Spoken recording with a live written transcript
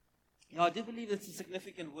Yeah, I do believe it's a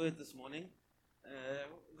significant word this morning.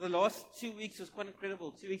 The last 2 weeks was quite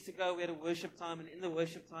incredible. 2 weeks ago, we had a worship time, and in the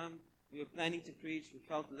worship time, we were planning to preach. We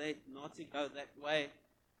felt led not to go that way.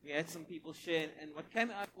 We had some people share, and what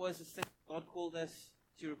came out was that God called us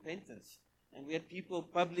to repentance. And we had people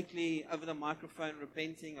publicly over the microphone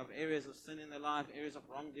repenting of areas of sin in their life, areas of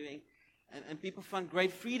wrongdoing, and people found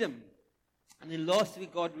great freedom. And then last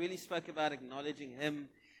week, God really spoke about acknowledging Him.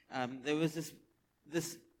 There was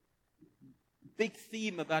this big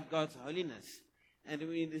theme about God's holiness, and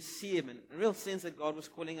we need to see Him in a real sense that God was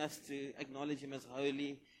calling us to acknowledge Him as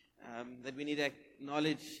holy, that we need to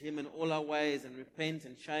acknowledge Him in all our ways and repent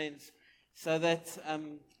and change, so that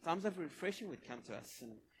times of refreshing would come to us.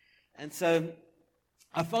 And so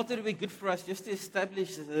I felt it would be good for us just to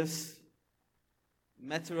establish this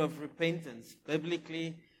matter of repentance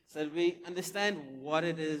biblically, so that we understand what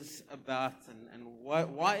it is about and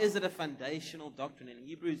why is it a foundational doctrine. In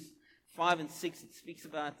Hebrews 5 and 6, it speaks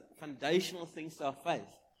about foundational things to our faith.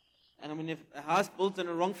 And I mean, if a house built on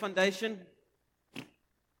a wrong foundation,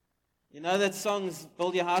 you know that song's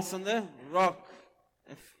build your house on the rock.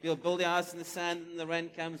 If you build your house in the sand and the rain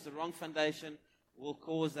comes, the wrong foundation will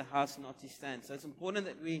cause the house not to stand. So it's important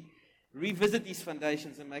that we revisit these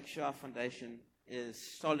foundations and make sure our foundation is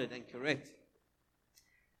solid and correct.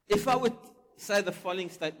 If I would say the following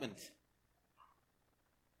statement: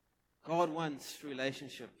 God wants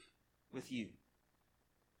relationship with you.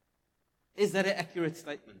 Is that an accurate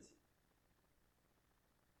statement?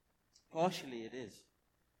 Partially it is.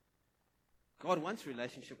 God wants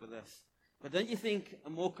relationship with us. But don't you think a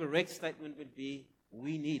more correct statement would be,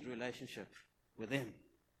 we need relationship with Him?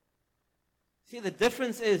 See, the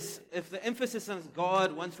difference is, if the emphasis on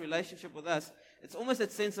God wants relationship with us, it's almost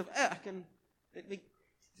that sense of, let me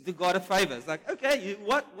do God a favor. It's like, okay,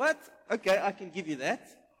 what? Okay, I can give you that.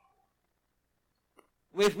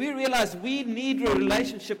 Where if we realize we need a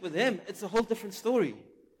relationship with Him, it's a whole different story.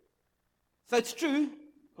 So it's true,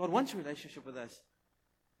 God wants a relationship with us.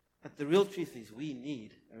 But the real truth is we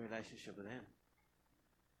need a relationship with Him.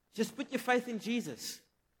 Just put your faith in Jesus.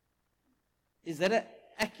 Is that an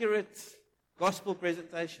accurate gospel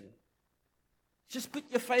presentation? Just put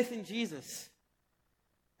your faith in Jesus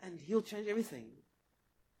and He'll change everything.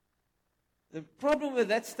 The problem with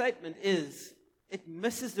that statement is it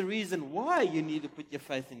misses the reason why you need to put your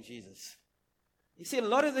faith in Jesus. You see, a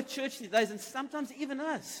lot of the church these days, and sometimes even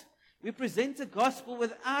us, we present the gospel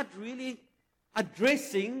without really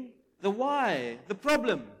addressing the why, the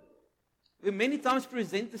problem. We many times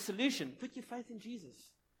present the solution. Put your faith in Jesus.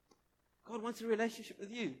 God wants a relationship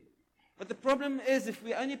with you. But the problem is, if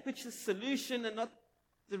we only pitch the solution and not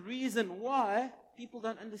the reason why, people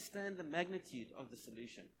don't understand the magnitude of the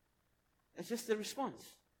solution. It's just the response.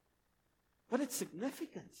 But it's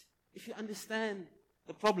significant if you understand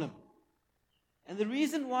the problem. And the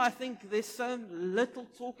reason why I think there's so little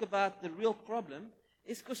talk about the real problem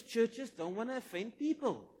is because churches don't want to offend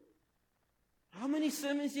people. How many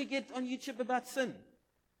sermons do you get on YouTube about sin?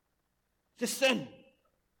 Just sin.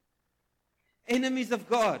 Enemies of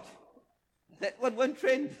God. That one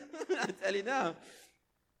trend. I tell you now.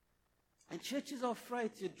 And churches are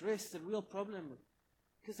afraid to address the real problem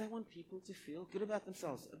because they want people to feel good about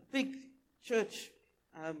themselves. A big church,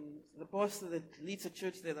 the pastor that leads a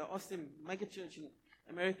church there, they asked him, make a church in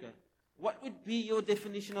America. What would be your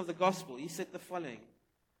definition of the gospel? He said the following: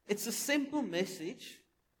 it's a simple message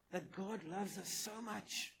that God loves us so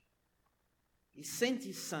much. He sent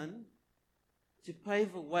His Son to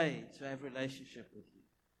pave a way to have a relationship with you.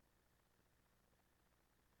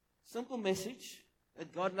 Simple message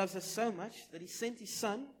that God loves us so much that He sent His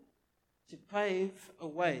Son to pave a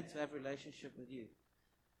way to have a relationship with you.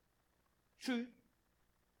 True.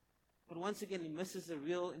 But once again, He misses a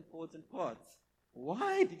real important part.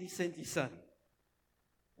 Why did He send His Son?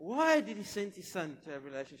 Why did He send His Son to have a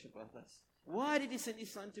relationship with us? Why did He send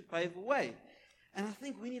His Son to pave a way? And I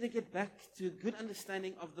think we need to get back to a good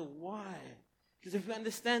understanding of the why. Because if we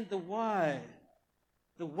understand the why,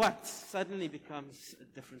 the what suddenly becomes a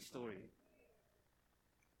different story.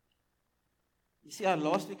 You see,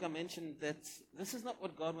 last week I mentioned that this is not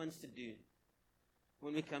what God wants to do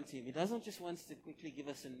when we come to Him. He doesn't just want to quickly give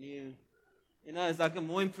us a new, it's like a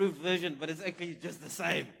more improved version, but it's actually just the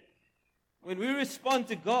same. When we respond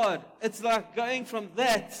to God, it's like going from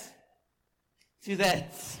that to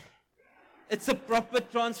that. It's a proper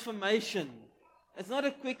transformation. It's not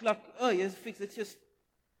a quick here's a fix. Let's just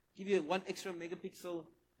give you 1 extra megapixel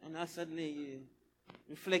and now suddenly you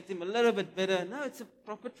reflect Him a little bit better. No, it's a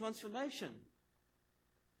proper transformation.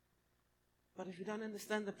 But if we don't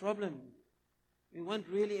understand the problem, we won't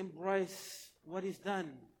really embrace what He's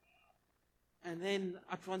done. and then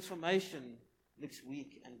our transformation looks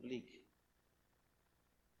weak and bleak.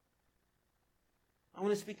 I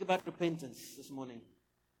want to speak about repentance this morning.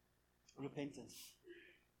 Repentance.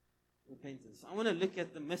 Repentance. I want to look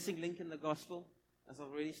at the missing link in the gospel, as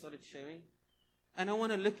I've already started sharing. And I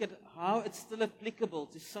want to look at how it's still applicable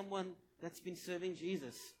to someone that's been serving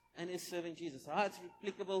Jesus and is serving Jesus. How it's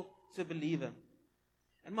applicable to a believer.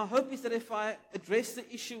 And my hope is that if I address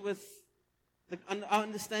the issue with our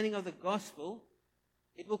understanding of the gospel,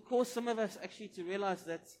 it will cause some of us actually to realize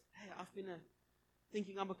that, hey, I've been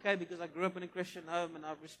thinking I'm okay because I grew up in a Christian home and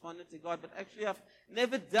I've responded to God, but actually I've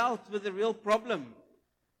never dealt with the real problem.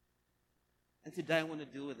 And today I want to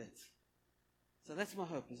deal with it. So that's my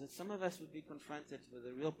hope, is that some of us would be confronted with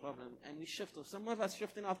a real problem and we shift, or some of us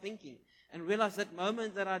shift in our thinking and realize that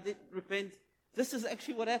moment that I did repent, this is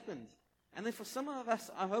actually what happened. And then for some of us,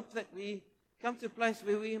 I hope that we come to a place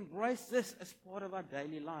where we embrace this as part of our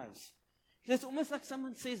daily lives. Because it's almost like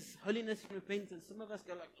someone says holiness and repentance. Some of us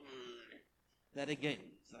go like, that again.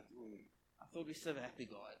 It's like, I thought we serve a happy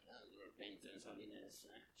God. Repentance, holiness,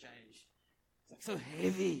 change. It's like so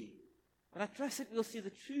heavy. But I trust that we'll see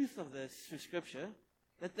the truth of this through Scripture,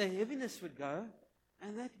 that the heaviness would go,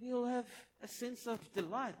 and that we'll have a sense of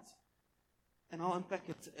delight. And I'll unpack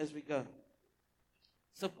it as we go.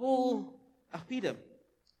 So Peter,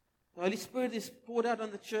 the Holy Spirit is poured out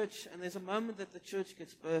on the church, and there's a moment that the church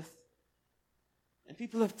gets birthed. And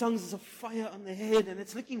people have tongues of fire on their head, and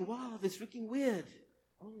it's looking wild, it's looking weird.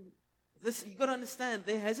 You've got to understand,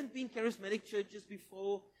 there hasn't been charismatic churches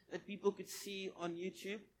before that people could see on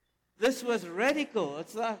YouTube. This was radical.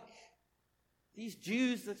 It's like these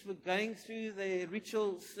Jews that were going through their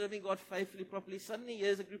ritual, serving God faithfully, properly. Suddenly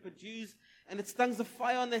here's a group of Jews, and it's tongues of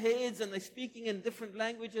fire on their heads, and they're speaking in different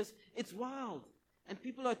languages. It's wild. And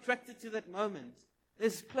people are attracted to that moment.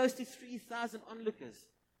 There's close to 3,000 onlookers.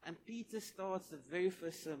 And Peter starts the very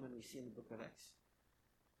first sermon we see in the book of Acts.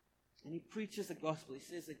 And he preaches the gospel. He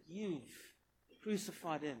says that you've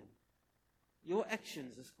crucified him. Your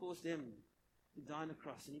actions has caused him to die on a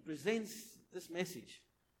cross. And he presents this message.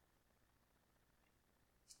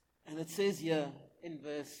 And it says here in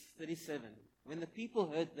verse 37, when the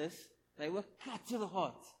people heard this, they were cut to the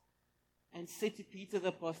heart and said to Peter the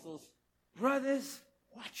apostles, brothers,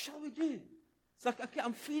 what shall we do? It's like, okay,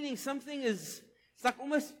 I'm feeling something is... It's like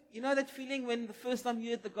almost, you know that feeling when the first time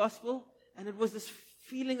you heard the gospel, and it was this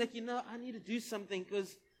feeling that, I need to do something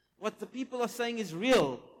because what the people are saying is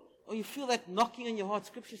real. Or you feel that knocking on your heart.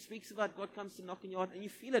 Scripture speaks about God comes to knock on your heart, and you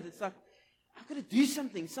feel it. It's like, I've got to do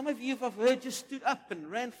something. Some of you, if I've heard, just stood up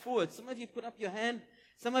and ran forward. Some of you put up your hand.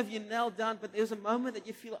 Some of you knelt down, but there's a moment that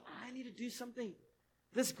you feel, I need to do something.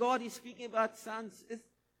 This God he's speaking about sounds,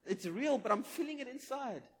 it's real, but I'm feeling it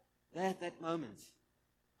inside. That moment.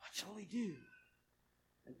 What shall we do?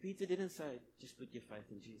 And Peter didn't say, just put your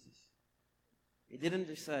faith in Jesus. He didn't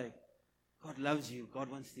just say, God loves you.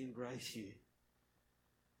 God wants to embrace you.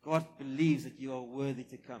 God believes that you are worthy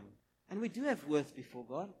to come. And we do have worth before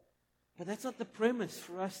God. But that's not the premise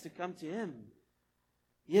for us to come to Him.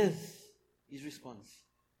 Here's His response.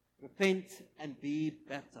 Repent and be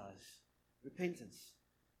baptized. Repentance.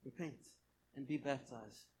 Repent and be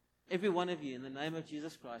baptized. Every one of you in the name of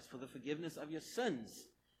Jesus Christ for the forgiveness of your sins.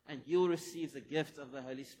 And you'll receive the gift of the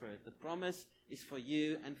Holy Spirit. The promise is for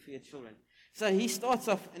you and for your children. So he starts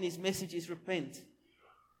off and his message is repent.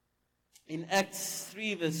 In Acts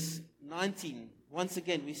 3 verse 19, once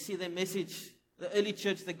again we see their message, the early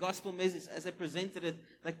church, the gospel message as they presented it.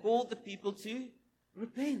 They called the people to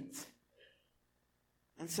repent.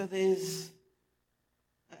 And so there's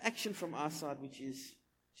an action from our side which is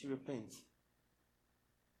to repent.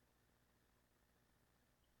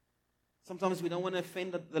 Sometimes we don't want to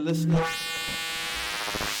offend the listener.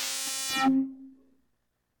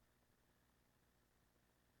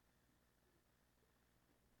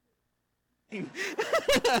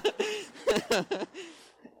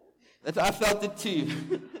 That I felt it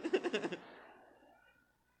too.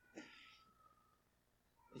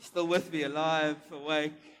 He's still with me, alive,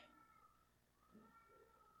 awake.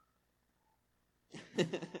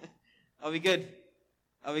 Are we good?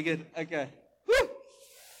 Are we good? Okay. Woo!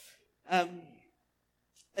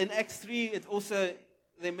 In Acts 3, it also,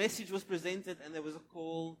 their message was presented and there was a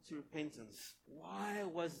call to repentance. Why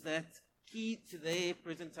was that key to their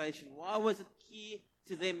presentation? Why was it key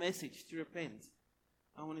to their message to repent?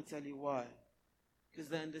 I want to tell you why. Because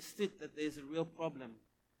they understood that there's a real problem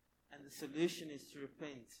and the solution is to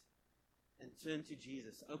repent and turn to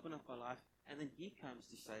Jesus, open up our life, and then He comes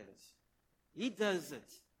to save us. He does it.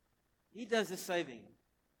 He does the saving.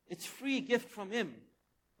 It's free gift from Him.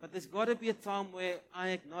 But there's got to be a time where I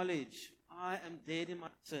acknowledge I am dead in my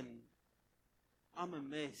sin. I'm a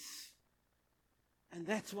mess. And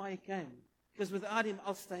that's why He came. Because without Him,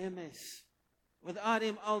 I'll stay a mess. Without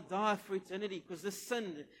Him, I'll die for eternity. Because this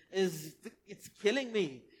sin it's killing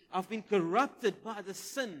me. I've been corrupted by the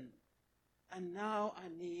sin. And now I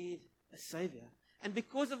need a Savior. And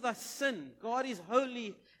because of that sin, God is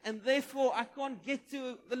holy. And therefore, I can't get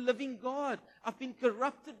to the living God. I've been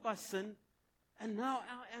corrupted by sin. And now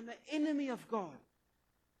I am an enemy of God.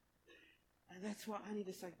 And that's why I need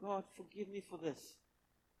to say, God, forgive me for this.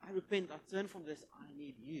 I repent. I turn from this. I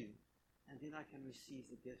need you. And then I can receive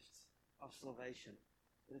the gifts of salvation.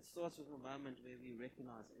 But it starts with a moment where we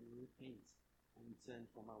recognize and we repent and we turn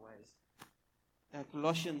from our ways.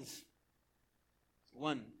 Colossians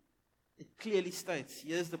 1, it clearly states,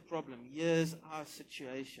 here's the problem. Here's our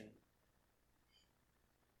situation.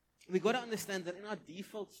 We've got to understand that in our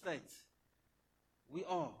default state,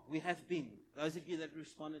 we have been, those of you that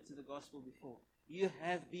responded to the gospel before, you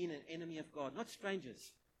have been an enemy of God, not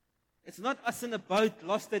strangers. It's not us in a boat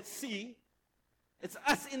lost at sea. It's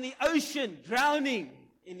us in the ocean drowning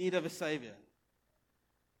in need of a Savior.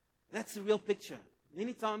 That's the real picture.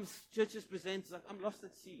 Many times churches present like, I'm lost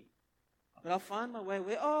at sea. But I'll find my way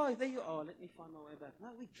where, there you are. Let me find my way back. No,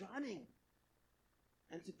 we're drowning.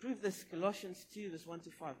 And to prove this, Colossians 2, verse 1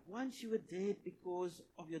 to 5. Once you were dead because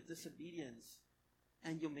of your disobedience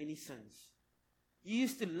and your many sins. You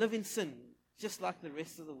used to live in sin, just like the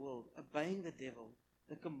rest of the world, obeying the devil,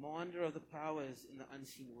 the commander of the powers in the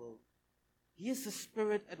unseen world. He is the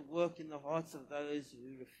spirit at work in the hearts of those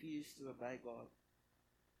who refuse to obey God.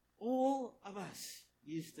 All of us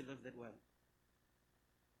used to live that way.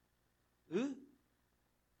 Who?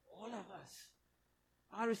 All of us.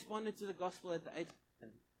 I responded to the gospel at the age of 10,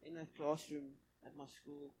 in a classroom at my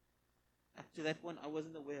school. Up to that point, I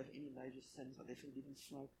wasn't aware of any major sins. I definitely didn't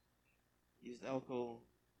smoke, used alcohol,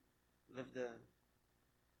 lived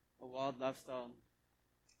a wild lifestyle.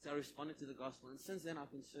 So I responded to the gospel. And since then,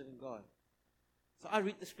 I've been serving God. So I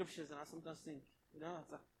read the scriptures and I sometimes think, it's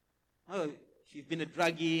like, you've been a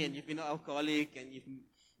druggie and you've been an alcoholic and you've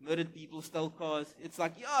murdered people, stole cars. It's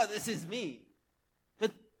like, this is me.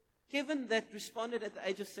 But Kevin that responded at the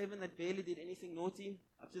age of 7 that barely did anything naughty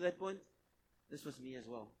up to that point, this was me as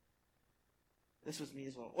well. This was me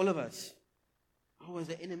as well. All of us. I was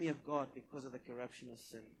an enemy of God because of the corruption of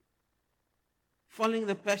sin. Following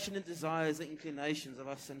the passionate desires, the inclinations of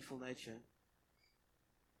our sinful nature.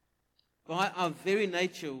 By our very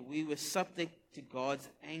nature, we were subject to God's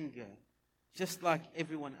anger, just like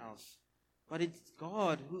everyone else. But it's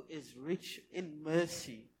God who is rich in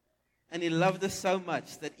mercy. And He loved us so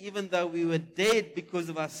much that even though we were dead because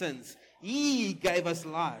of our sins, He gave us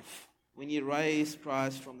life when He raised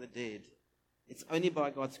Christ from the dead. It's only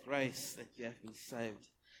by God's grace that you have been saved.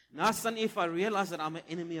 Now suddenly if I realize that I'm an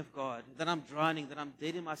enemy of God, that I'm drowning, that I'm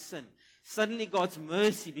dead in my sin, suddenly God's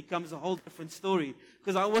mercy becomes a whole different story.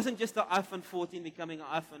 Because I wasn't just an iPhone 14 becoming an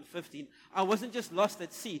iPhone 15. I wasn't just lost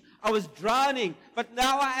at sea. I was drowning, but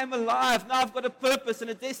now I am alive. Now I've got a purpose and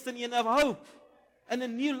a destiny and a hope and a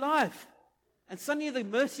new life. And suddenly the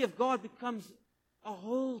mercy of God becomes a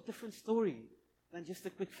whole different story than just a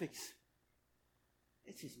quick fix.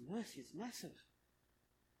 It's His mercy. It's massive.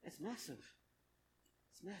 It's massive.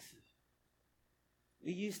 It's massive.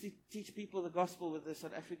 We used to teach people the gospel with the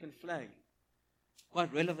South African flag.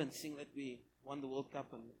 Quite relevant, seeing that we won the World Cup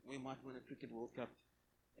and we might win a Cricket World Cup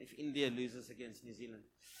if India loses against New Zealand.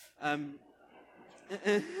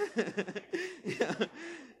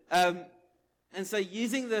 And so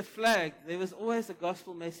using the flag, there was always a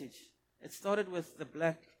gospel message. It started with the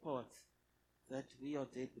black part, that we are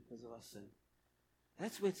dead because of our sin.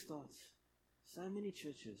 That's where it starts. So many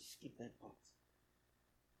churches skip that part.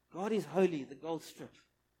 God is holy, the gold strip.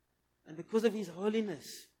 And because of His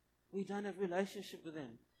holiness, we don't have relationship with Him.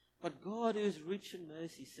 But God, who is rich in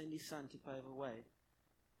mercy, sent His Son to pave a way.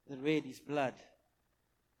 The red is blood,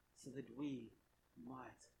 so that we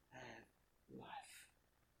might have life.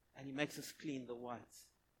 And He makes us clean, the white,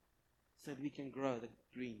 so that we can grow, the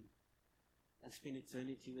green, and spend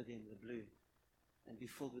eternity with Him, the blue, and be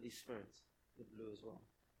filled with His Spirit, the blue as well.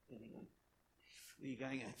 Depending on where you're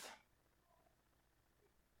going at.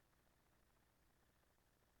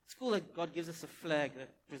 It's cool that God gives us a flag that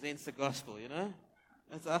presents the gospel,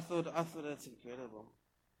 I thought that's incredible.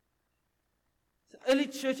 The early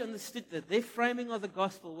church understood that their framing of the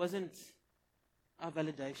gospel wasn't our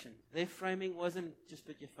validation. Their framing wasn't just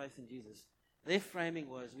put your faith in Jesus. Their framing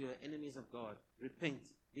was we were enemies of God. Repent,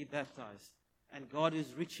 be baptized, and God who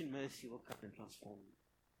is rich in mercy will come and transform you.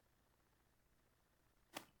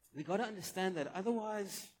 We got to understand that.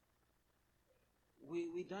 Otherwise,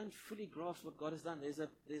 we don't fully grasp what God has done. There's a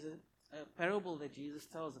parable that Jesus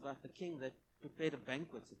tells about the king that prepared a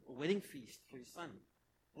banquet, a wedding feast for his son.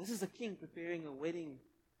 This is a king preparing a wedding.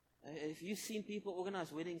 If you've seen people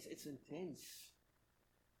organize weddings, it's intense.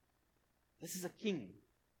 This is a king,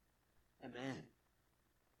 a man,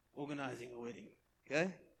 organizing a wedding. Okay?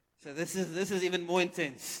 So this is even more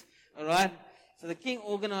intense. All right? So the king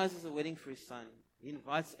organizes a wedding for his son. He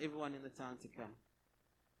invites everyone in the town to come.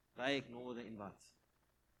 They ignore the invite.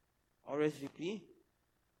 RSVP,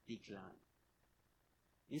 decline.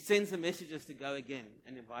 He sends the messengers to go again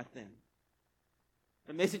and invite them.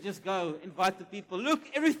 The messengers go, invite the people. Look,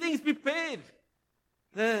 everything's prepared.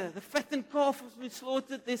 The fattened calf has been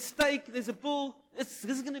slaughtered. There's steak. There's a bull. This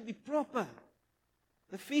is going to be proper.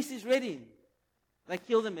 The feast is ready. They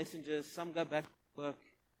kill the messengers. Some go back to work.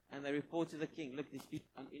 And they report to the king, look, these people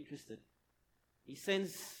aren't interested. He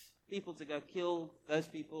sends people to go kill those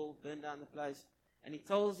people, burn down the place. And he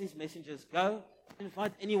tells his messengers, go and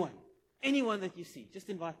invite anyone. Anyone that you see. Just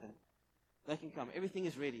invite them. They can come. Everything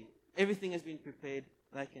is ready. Everything has been prepared.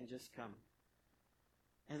 They can just come.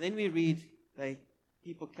 And then we read,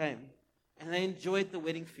 people came. And they enjoyed the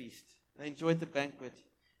wedding feast. They enjoyed the banquet.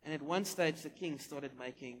 And at one stage, the king started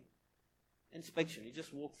making inspection. He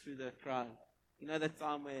just walked through the crowd. You know that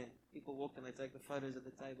time where people walk and they take the photos at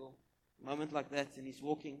the table? A moment like that, and he's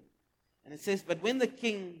walking. And it says, but when the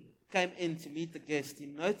king came in to meet the guest, he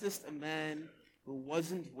noticed a man who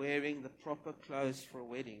wasn't wearing the proper clothes for a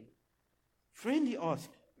wedding. Friend, he asked.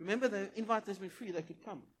 Remember, the invite has been free. They could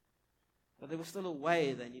come. But there was still a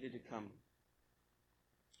way they needed to come.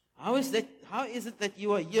 How is it that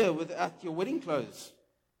you are here without your wedding clothes?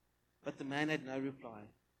 But the man had no reply.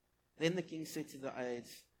 Then the king said to the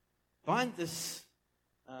aides, bind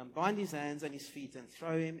his hands and his feet and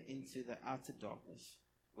throw him into the outer darkness,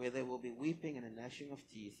 where there will be weeping and a gnashing of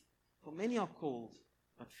teeth. For many are called,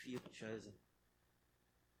 but few are chosen.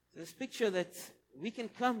 So this picture that we can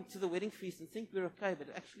come to the wedding feast and think we're okay, but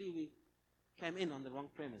actually we came in on the wrong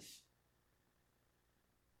premise.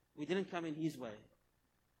 We didn't come in his way.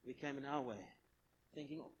 We came in our way,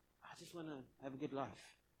 thinking, oh, I just want to have a good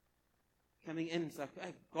life. Coming in, it's like,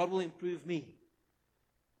 hey, God will improve me.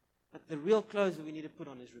 But the real clothes that we need to put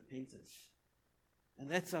on is repentance. And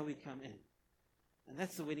that's how we come in. And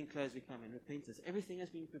that's the wedding clothes we come in, repentance. Everything has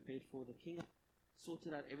been prepared for. The king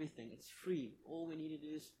sorted out everything. It's free. All we need to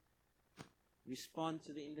do is respond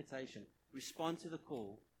to the invitation, respond to the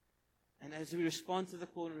call. And as we respond to the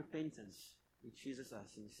call in repentance, he chooses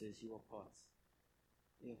us and he says, you are part.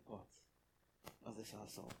 You are part of this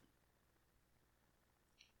household.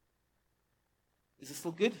 Is it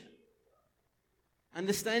still good?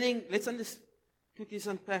 Let's quickly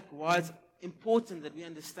unpack why it's important that we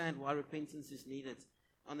understand why repentance is needed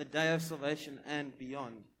on the day of salvation and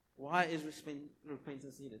beyond. Why is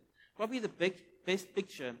repentance needed? Probably the best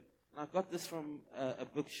picture, and I got this from a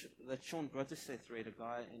book that Sean Brotterseth read, a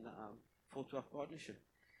guy in the 412 Partnership.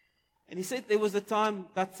 And he said there was a time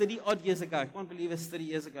about 30 odd years ago, I can't believe it's 30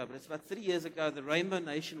 years ago, but it's about 30 years ago, the Rainbow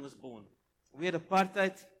Nation was born. We had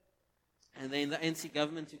apartheid, and then the ANC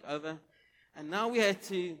government took over. And now we had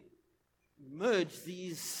to merge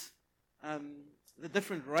these, the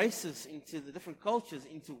different races into the different cultures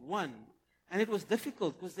into one. And it was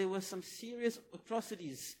difficult because there were some serious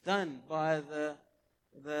atrocities done by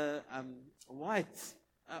the white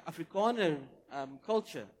Afrikaner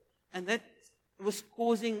culture. And that was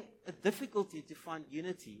causing a difficulty to find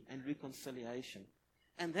unity and reconciliation.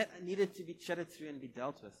 And that needed to be chatted through and be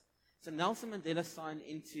dealt with. So Nelson Mandela signed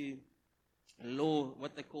into law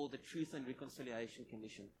what they call the Truth and Reconciliation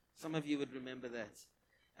Commission. Some of you would remember that.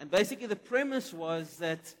 And basically the premise was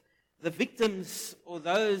that the victims or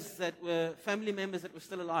those that were family members that were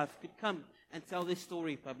still alive could come and tell their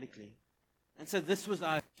story publicly. And so this was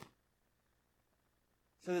our,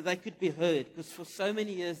 so that they could be heard, because for so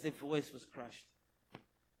many years their voice was crushed.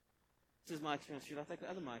 This is my experience. Should I take the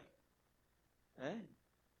other mic? Eh?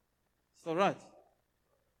 It's all right.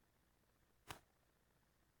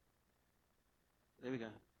 There we go.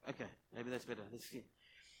 Okay, maybe that's better. Let's see.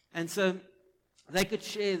 And so they could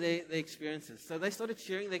share their experiences. So they started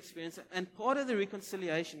sharing their experiences. And part of the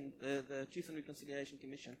reconciliation, the Truth and Reconciliation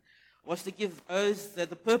Commission, was to give those, the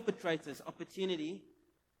perpetrators, opportunity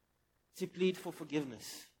to plead for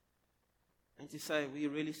forgiveness. And to say, we're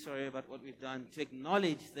really sorry about what we've done. To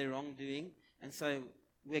acknowledge their wrongdoing and say,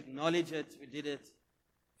 we acknowledge it, we did it,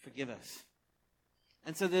 forgive us.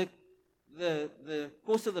 And so the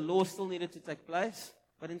course of the law still needed to take place,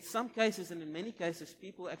 but in some cases and in many cases,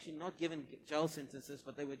 people were actually not given jail sentences,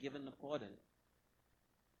 but they were given a pardon.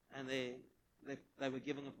 And they were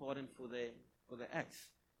given a pardon for their acts.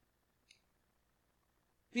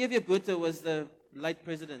 P.F. Botha was the late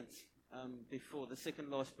president before, the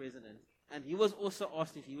second last president. And he was also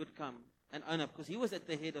asked if he would come and own up, because he was at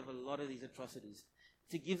the head of a lot of these atrocities,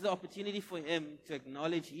 to give the opportunity for him to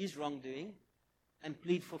acknowledge his wrongdoing and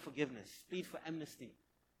plead for forgiveness, plead for amnesty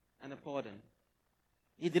and a pardon.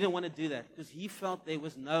 He didn't want to do that because he felt there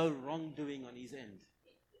was no wrongdoing on his end.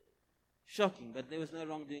 Shocking, but there was no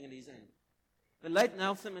wrongdoing on his end. The late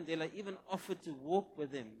Nelson Mandela even offered to walk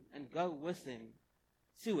with him and go with him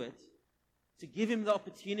to it, to give him the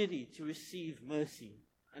opportunity to receive mercy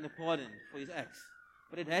and a pardon for his acts.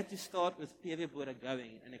 But it had to start with P.V. Botha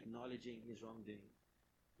going and acknowledging his wrongdoing.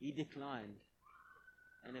 He declined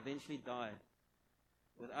and eventually died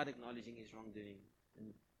without acknowledging his wrongdoing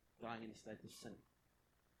and dying in a state of sin.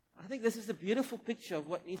 I think this is a beautiful picture of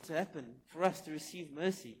what needs to happen for us to receive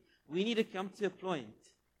mercy. We need to come to a point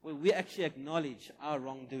where we actually acknowledge our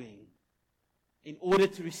wrongdoing in order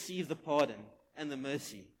to receive the pardon and the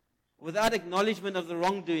mercy. Without acknowledgement of the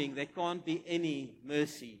wrongdoing, there can't be any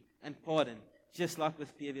mercy and pardon. Just like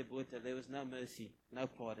with P.V. Botha, there was no mercy, no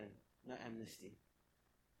pardon, no amnesty.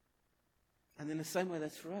 And in the same way,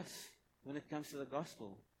 that's for us. When it comes to the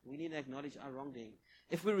gospel, we need to acknowledge our wrongdoing.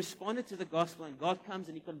 If we responded to the gospel and God comes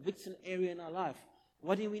and He convicts an area in our life,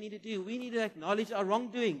 what do we need to do? We need to acknowledge our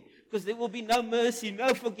wrongdoing, because there will be no mercy,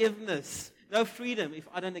 no forgiveness, no freedom if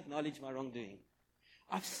I don't acknowledge my wrongdoing.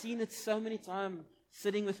 I've seen it so many times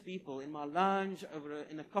sitting with people in my lounge,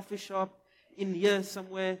 in a coffee shop, in here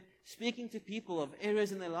somewhere, speaking to people of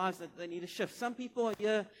areas in their lives that they need a shift. Some people are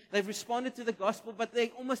here, they've responded to the gospel, but they're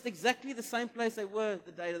almost exactly the same place they were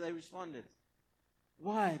the day that they responded.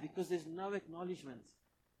 Why? Because there's no acknowledgement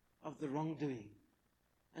of the wrongdoing.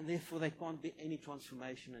 And therefore there can't be any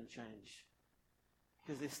transformation and change.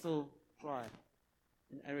 Because there's still pride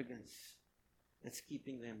and arrogance that's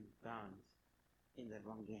keeping them bound in that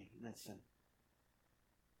wrongdoing, in that sin.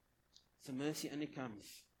 So mercy only comes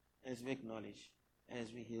as we acknowledge,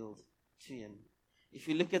 as we yield to Him. If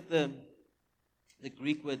you look at the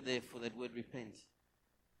Greek word there for that word repent,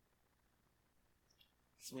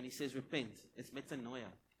 so when he says repent, it's metanoia.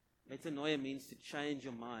 Metanoia means to change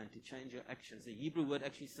your mind, to change your actions. The Hebrew word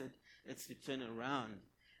actually said it's to turn around.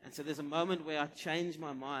 And so there's a moment where I change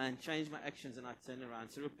my mind, change my actions, and I turn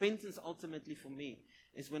around. So repentance ultimately for me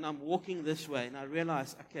is when I'm walking this way and I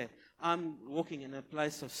realize, okay, I'm walking in a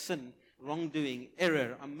place of sin, wrongdoing,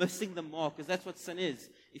 error. I'm missing the mark, because that's what sin is.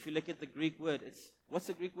 If you look at the Greek word, what's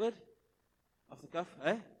the Greek word? Off the cuff,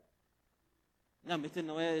 eh? No,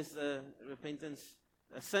 metanoia is repentance.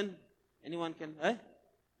 Sin. Anyone can, eh?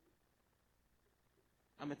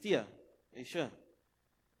 Amatia. Are you sure?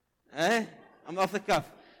 Eh? I'm off the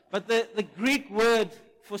cuff. But the Greek word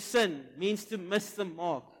for sin means to miss the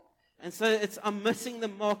mark. And so I'm missing the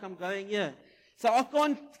mark, I'm going here. So I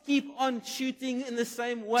can't keep on shooting in the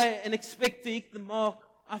same way and expect to hit the mark.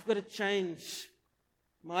 I've got to change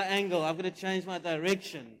my angle. I've got to change my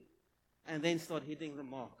direction and then start hitting the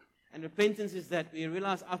mark. And repentance is that we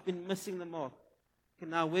realize I've been missing the mark. Okay,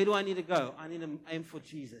 now where do I need to go? I need to aim for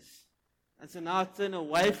Jesus. And so now I turn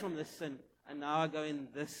away from this sin, and now I go in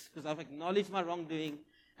this, because I've acknowledged my wrongdoing,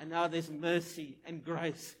 and now there's mercy and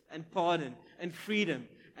grace and pardon and freedom,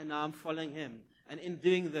 and now I'm following Him. And in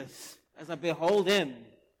doing this, as I behold Him,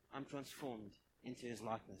 I'm transformed into His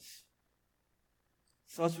likeness.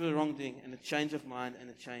 It starts with a wrongdoing and a change of mind and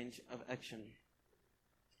a change of action.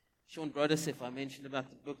 Sean Brodesef, I mentioned about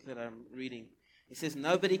the book that I'm reading. He says,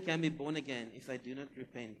 nobody can be born again if they do not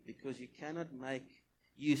repent, because you cannot make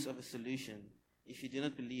use of a solution if you do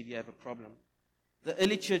not believe you have a problem. The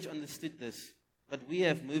early church understood this, but we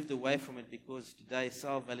have moved away from it because today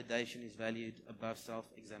self-validation is valued above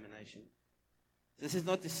self-examination. This is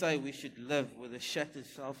not to say we should live with a shattered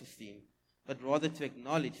self-esteem, but rather to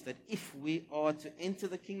acknowledge that if we are to enter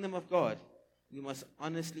the kingdom of God, we must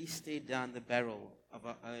honestly stare down the barrel of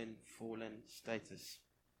our own fallen status.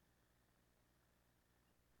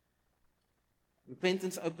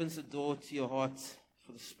 Repentance opens the door to your heart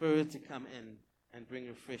for the Spirit to come in and bring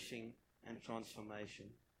refreshing and transformation.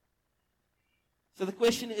 So the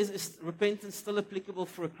question is repentance still applicable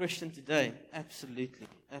for a Christian today? Absolutely.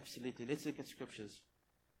 Absolutely. Let's look at scriptures.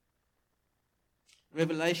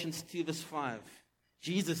 Revelations 2 verse 5.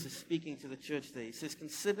 Jesus is speaking to the church there. He says,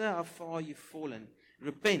 consider how far you've fallen.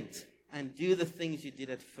 Repent and do the things you did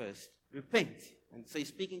at first. Repent. And so he's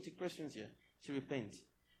speaking to Christians here to repent.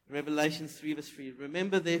 Revelations 3 verse 3.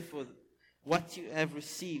 Remember therefore what you have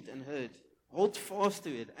received and heard. Hold fast to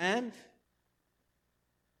it and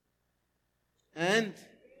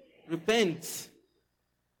repent.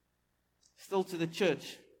 Still to the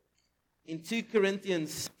church. In 2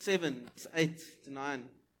 Corinthians 7, 8 to 9.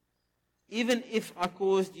 Even if I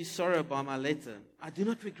caused you sorrow by my letter, I do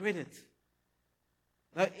not regret it.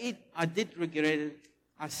 Though I did regret it,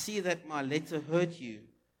 I see that my letter hurt you,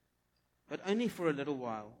 but only for a little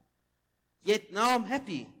while. Yet now I'm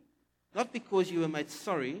happy, not because you were made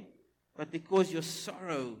sorry, but because your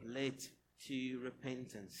sorrow led to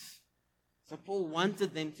repentance. So Paul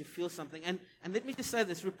wanted them to feel something. And let me just say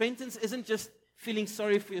this, repentance isn't just feeling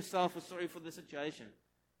sorry for yourself or sorry for the situation.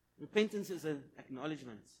 Repentance is an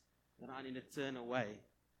acknowledgement that I need to turn away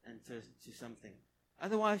and to something.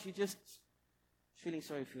 Otherwise, you're just feeling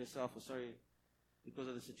sorry for yourself or sorry because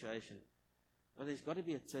of the situation. But there's got to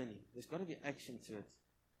be a turning. There's got to be action to it.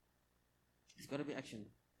 There's got to be action.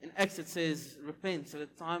 In Acts it says, repent so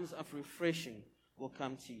that times of refreshing will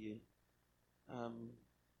come to you.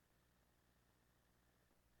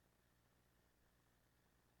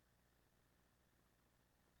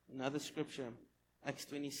 Another scripture, Acts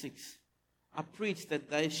 26. I preached that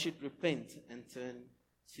they should repent and turn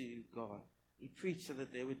to God. He preached so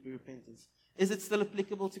that there would be repentance. Is it still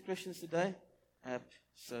applicable to Christians today?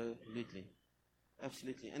 Absolutely.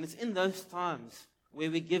 Absolutely. And it's in those times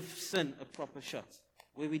where we give sin a proper shot,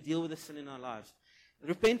 where we deal with the sin in our lives.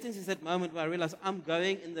 Repentance is that moment where I realize I'm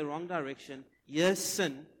going in the wrong direction. Here's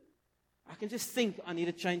sin. I can just think I need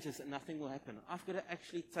to change this and nothing will happen. I've got to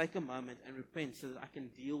actually take a moment and repent so that I can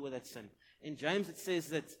deal with that sin. In James it says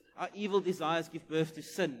that our evil desires give birth to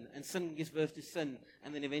sin, and sin gives birth to sin,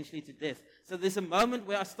 and then eventually to death. So there's a moment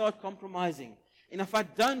where I start compromising. And if I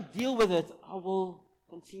don't deal with it, I will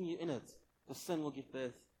continue in it. Because sin will give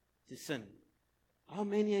birth to sin. How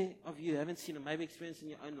many of you haven't seen or maybe experienced in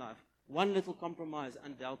your own life, one little compromise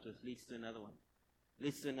undealt with leads to another one,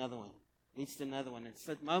 leads to another one, leads to another one. It's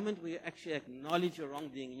that moment where you actually acknowledge your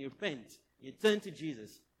wrongdoing and you repent, you turn to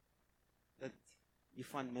Jesus, that you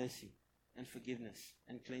find mercy and forgiveness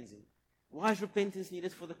and cleansing. Why is repentance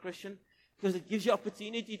needed for the Christian? Because it gives you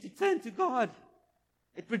opportunity to turn to God.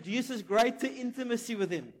 It produces greater intimacy with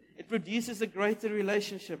Him. It produces a greater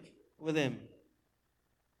relationship with Him.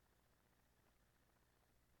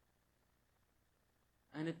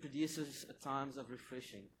 And it produces times of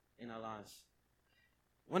refreshing in our lives.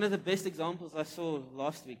 One of the best examples I saw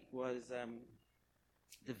last week was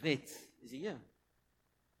the vet. Is he here?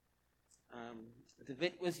 The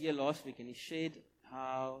vet was here last week, and he shared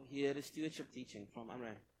how he had a stewardship teaching from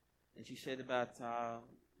Amran. And she shared about how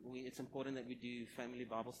it's important that we do family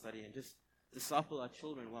Bible study and just disciple our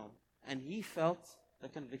children well. And he felt the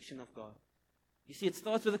conviction of God. You see, it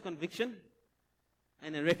starts with a conviction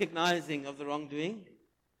and a recognizing of the wrongdoing.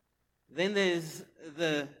 Then there's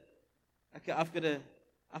okay, I've got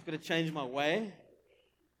to change my way.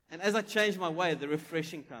 And as I change my way, the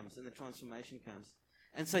refreshing comes and the transformation comes.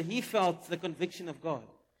 And so he felt the conviction of God.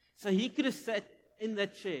 So he could have sat in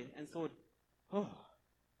that chair and thought, oh,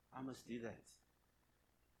 I must do that.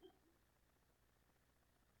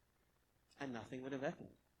 And nothing would have happened.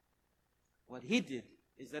 What he did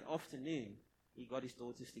is that afternoon, he got his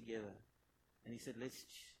daughters together. And he said, let's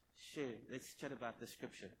chat about the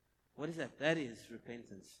scripture. What is that? That is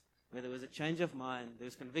repentance. Where there was a change of mind, there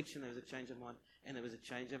was conviction, there was a change of mind, and there was a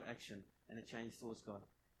change of action and a change towards God.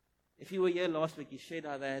 If you were here last week, he shared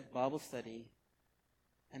how they had Bible study.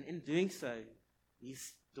 And in doing so,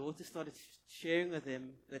 his daughter started sharing with him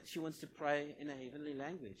that she wants to pray in a heavenly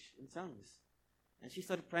language, in tongues. And she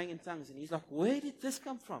started praying in tongues. And he's like, where did this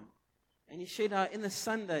come from? And he shared how in the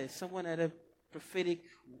Sunday, someone had a prophetic,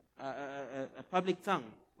 a public tongue,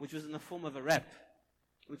 which was in the form of a rap,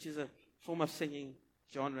 which is a form of singing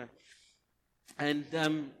genre. And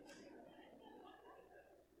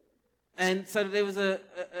so there was a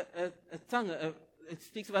tongue. It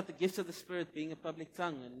speaks about the gifts of the Spirit being a public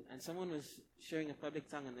tongue. And someone was sharing a public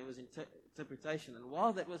tongue, and there was interpretation. And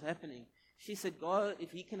while that was happening, she said, God,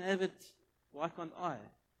 if He can have it, why can't I?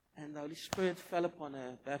 And the Holy Spirit fell upon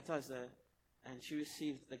her, baptized her, and she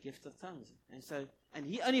received the gift of tongues. And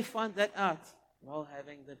he only found that out while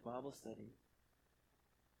having the Bible study.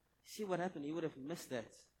 See what happened? He would have missed that.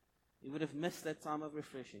 He would have missed that time of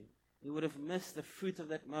refreshing. He would have missed the fruit of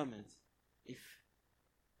that moment if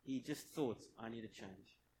he just thought, I need a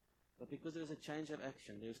change. But because there was a change of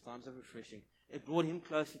action, there was times of refreshing. It brought him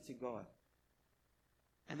closer to God.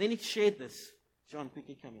 And then he shared this. John,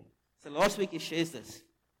 quickly come in. So last week he shares this.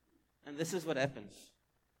 And this is what happens.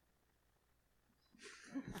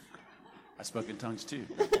 I spoke in tongues too.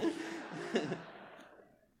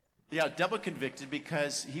 Yeah, double convicted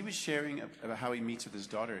because he was sharing about how he meets with his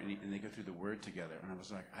daughter and they go through the Word together. And I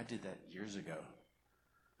was like, I did that years ago.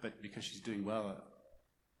 But because she's doing well,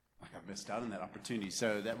 I've missed out on that opportunity.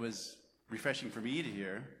 So that was refreshing for me to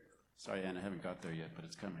hear. Sorry, Anna, I haven't got there yet, but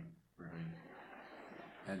it's coming.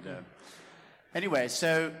 And anyway,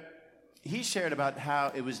 so he shared about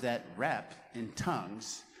how it was that rap in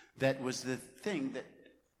tongues that was the thing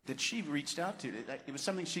that she reached out to. It was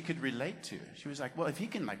something she could relate to. She was like, well, if he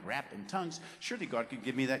can like rap in tongues, surely God could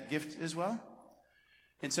give me that gift as well.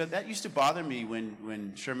 And so that used to bother me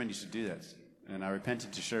when Sherman used to do that. And I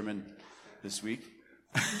repented to Sherman this week.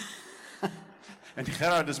 And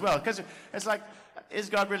Gerard as well. Because it's like, is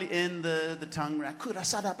God really in the tongue rap? You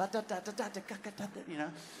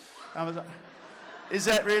know? I was like, is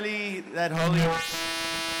that really that holy?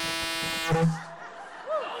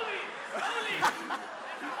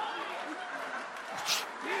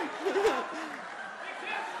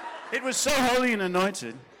 It was so holy and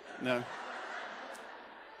anointed. No.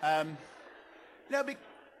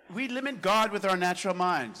 We limit God with our natural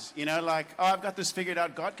minds. You know, like, oh, I've got this figured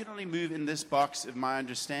out. God can only move in this box of my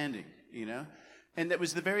understanding, you know? And that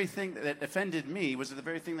was the very thing that offended me, was the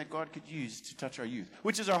very thing that God could use to touch our youth,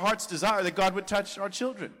 which is our heart's desire, that God would touch our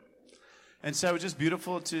children. And so it was just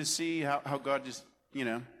beautiful to see how God just, you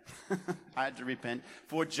know, I had to repent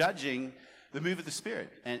for judging the move of the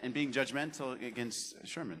Spirit and being judgmental against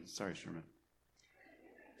Sherman. Sorry, Sherman.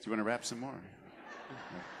 Do you want to rap some more?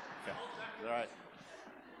 Okay. All right.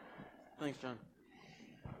 Thanks, John.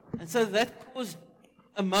 And so that caused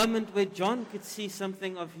a moment where John could see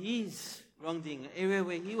something of his wrongdoing, an area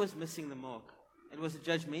where he was missing the mark. It was a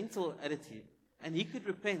judgmental attitude. And he could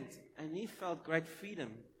repent, and he felt great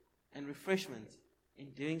freedom and refreshment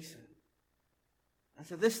in doing so. And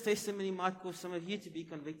so this testimony might cause some of you to be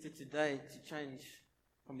convicted today to change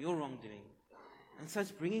from your wrongdoing. And so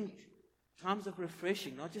it's bringing times of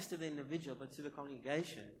refreshing, not just to the individual, but to the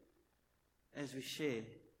congregation as we share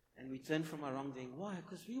and we turn from our wrongdoing. Why?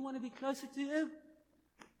 Because we want to be closer to Him.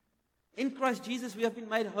 In Christ Jesus, we have been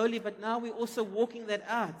made holy, but now we're also walking that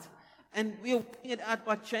out. And we are walking it out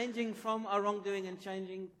by changing from our wrongdoing and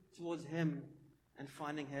changing towards Him and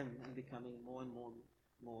finding Him and becoming more and more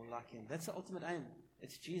like Him. That's the ultimate aim.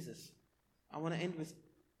 It's Jesus. I want to end with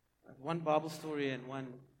one Bible story and one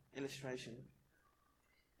illustration.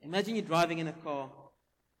 Imagine you're driving in a car,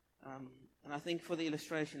 and I think for the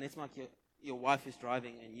illustration, it's like your wife is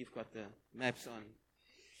driving and you've got the maps on.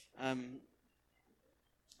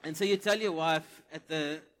 And so you tell your wife at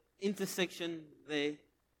the intersection there,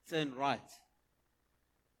 turn right.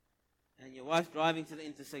 And your wife's driving to the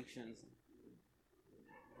intersections.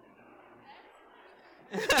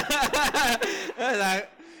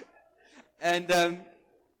 And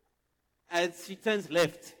she turns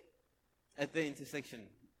left at the intersection.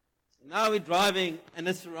 Now we're driving and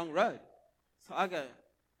it's the wrong road. So I go,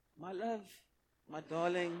 my love, my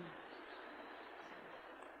darling,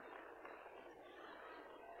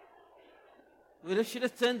 we should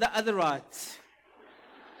have turned the other right.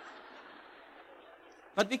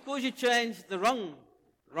 But because you changed the wrong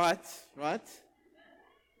right,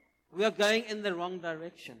 we are going in the wrong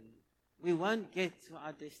direction. We won't get to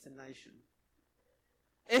our destination.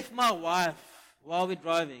 If my wife, while we're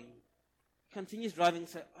driving, continues driving and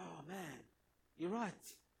say, oh man, you're right,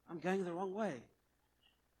 I'm going the wrong way.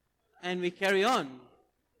 And we carry on,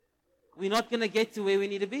 we're not going to get to where we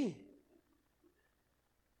need to be.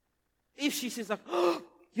 If she says like, oh,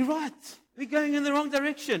 you're right, we're going in the wrong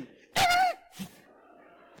direction.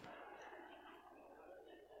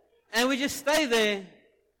 And we just stay there,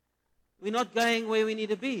 we're not going where we need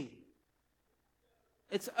to be.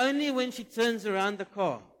 It's only when she turns around the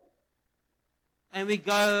car and we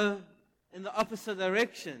go in the opposite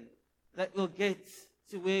direction that we'll get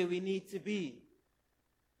to where we need to be.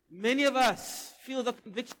 Many of us feel the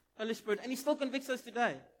conviction of the Holy Spirit, and He still convicts us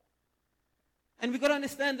today. And we've got to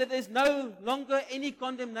understand that there's no longer any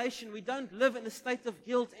condemnation. We don't live in a state of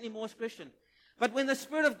guilt anymore as Christians. But when the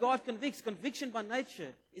Spirit of God convicts, conviction by nature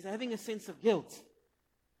is having a sense of guilt.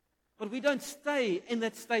 But we don't stay in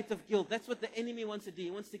that state of guilt. That's what the enemy wants to do.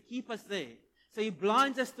 He wants to keep us there. So he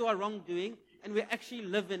blinds us to our wrongdoing, and we actually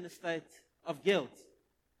live in a state of guilt.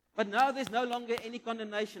 But now there's no longer any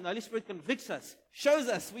condemnation. The Holy Spirit convicts us, shows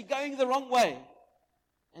us we're going the wrong way.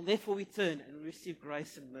 And therefore we turn and we receive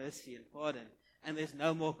grace and mercy and pardon. And there's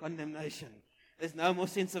no more condemnation. There's no more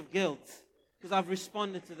sense of guilt. Because I've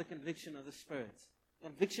responded to the conviction of the Spirit.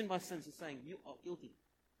 Conviction by sins is saying, you are guilty.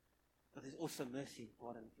 But there's also mercy,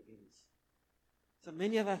 pardon, and forgiveness. So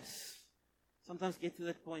many of us sometimes get to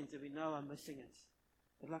that point that we know I'm missing it.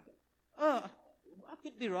 But like, oh, I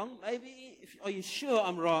could be wrong. Maybe, are you sure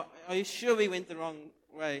I'm wrong? Are you sure we went the wrong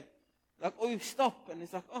way? Like, or we stop and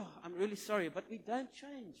it's like, oh, I'm really sorry. But we don't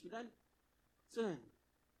change. We don't turn.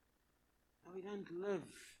 And we don't live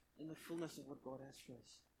in the fullness of what God has for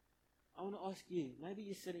us. I want to ask you, maybe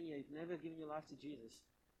you're sitting here, you've never given your life to Jesus.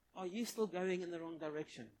 Are you still going in the wrong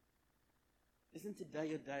direction? Isn't today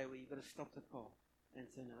your day where you've got to stop the car and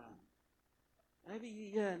turn around? Maybe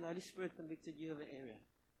you're here and the Holy Spirit convicted you of an area.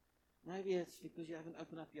 Maybe it's because you haven't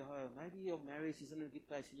opened up your home. Maybe your marriage isn't in a good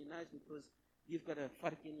place. And you know it's because you've got a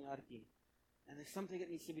farki in your arki. And there's something that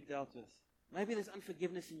needs to be dealt with. Maybe there's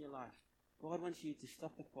unforgiveness in your life. God wants you to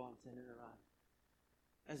stop the car and turn it around.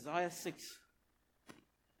 Isaiah 6.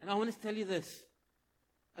 And I want to tell you this.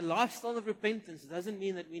 A lifestyle of repentance doesn't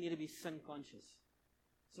mean that we need to be sin conscious.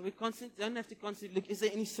 So we don't have to constantly look, is there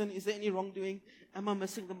any sin? Is there any wrongdoing? Am I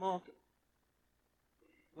missing the mark?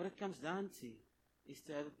 What it comes down to is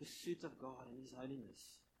to have a pursuit of God and His holiness.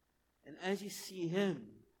 And as you see Him,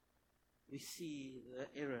 we see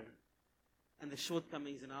the error and the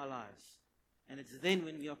shortcomings in our lives. And it's then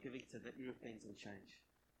when we are convicted that we repent and change.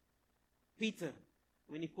 Peter,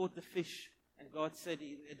 when he caught the fish, and God said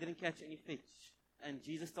he didn't catch any fish, and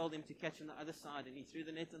Jesus told him to catch on the other side, and he threw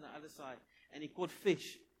the net on the other side, and he caught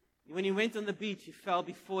fish. When he went on the beach, he fell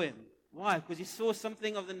before Him. Why? Because he saw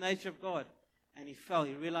something of the nature of God, and he fell.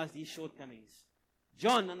 He realized his shortcomings.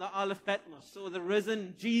 John on the Isle of Patmos saw the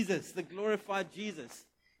risen Jesus, the glorified Jesus.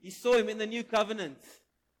 He saw Him in the new covenant.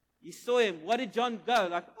 He saw Him. What did John go?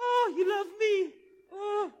 Like, oh, you love me.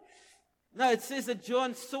 Oh. No, it says that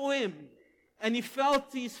John saw Him, and he fell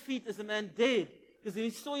to his feet as a man dead. Because when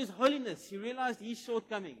he saw His holiness, he realized his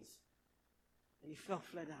shortcomings. And he fell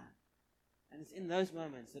flat down. And it's in those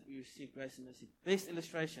moments that we receive grace and mercy. Best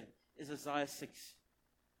illustration is Isaiah 6.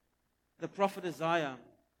 The prophet Isaiah,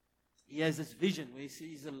 he has this vision where he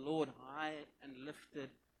sees the Lord high and lifted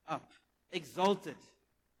up, exalted.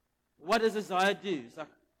 What does Isaiah do? He's like,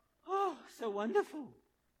 oh, so wonderful.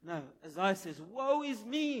 No, Isaiah says, woe is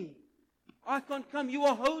me. I can't come. You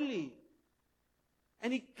are holy.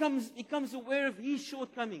 And he becomes aware of his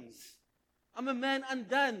shortcomings. I'm a man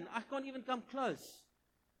undone. I can't even come close.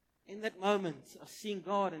 In that moment of seeing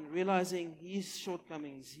God and realizing his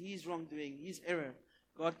shortcomings, his wrongdoing, his error,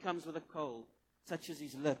 God comes with a coal, touches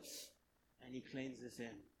his lips, and He cleanses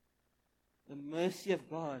him. The mercy of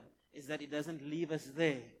God is that He doesn't leave us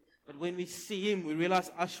there. But when we see Him, we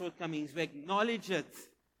realize our shortcomings, we acknowledge it,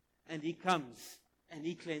 and He comes, and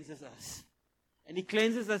He cleanses us. And He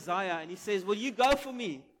cleanses Isaiah, and He says, will you go for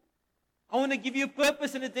me? I want to give you a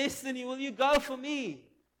purpose and a destiny. Will you go for me?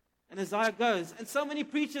 And Isaiah goes. And so many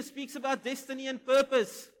preachers speaks about destiny and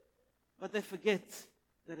purpose, but they forget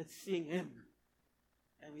that it's seeing Him.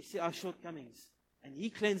 And we see our shortcomings, and He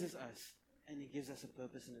cleanses us, and He gives us a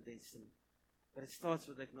purpose and a destiny. But it starts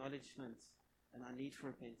with acknowledgement and our need for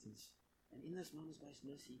repentance. And in those moments, by His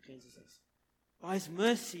mercy, He cleanses us. By His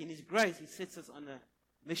mercy and His grace, He sets us on a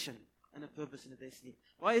mission and a purpose and a destiny.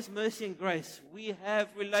 By His mercy and grace, we have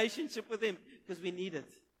relationship with Him because we need it.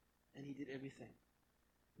 And He did everything.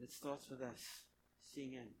 But it starts with us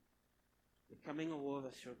seeing Him, becoming aware of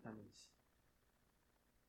our shortcomings,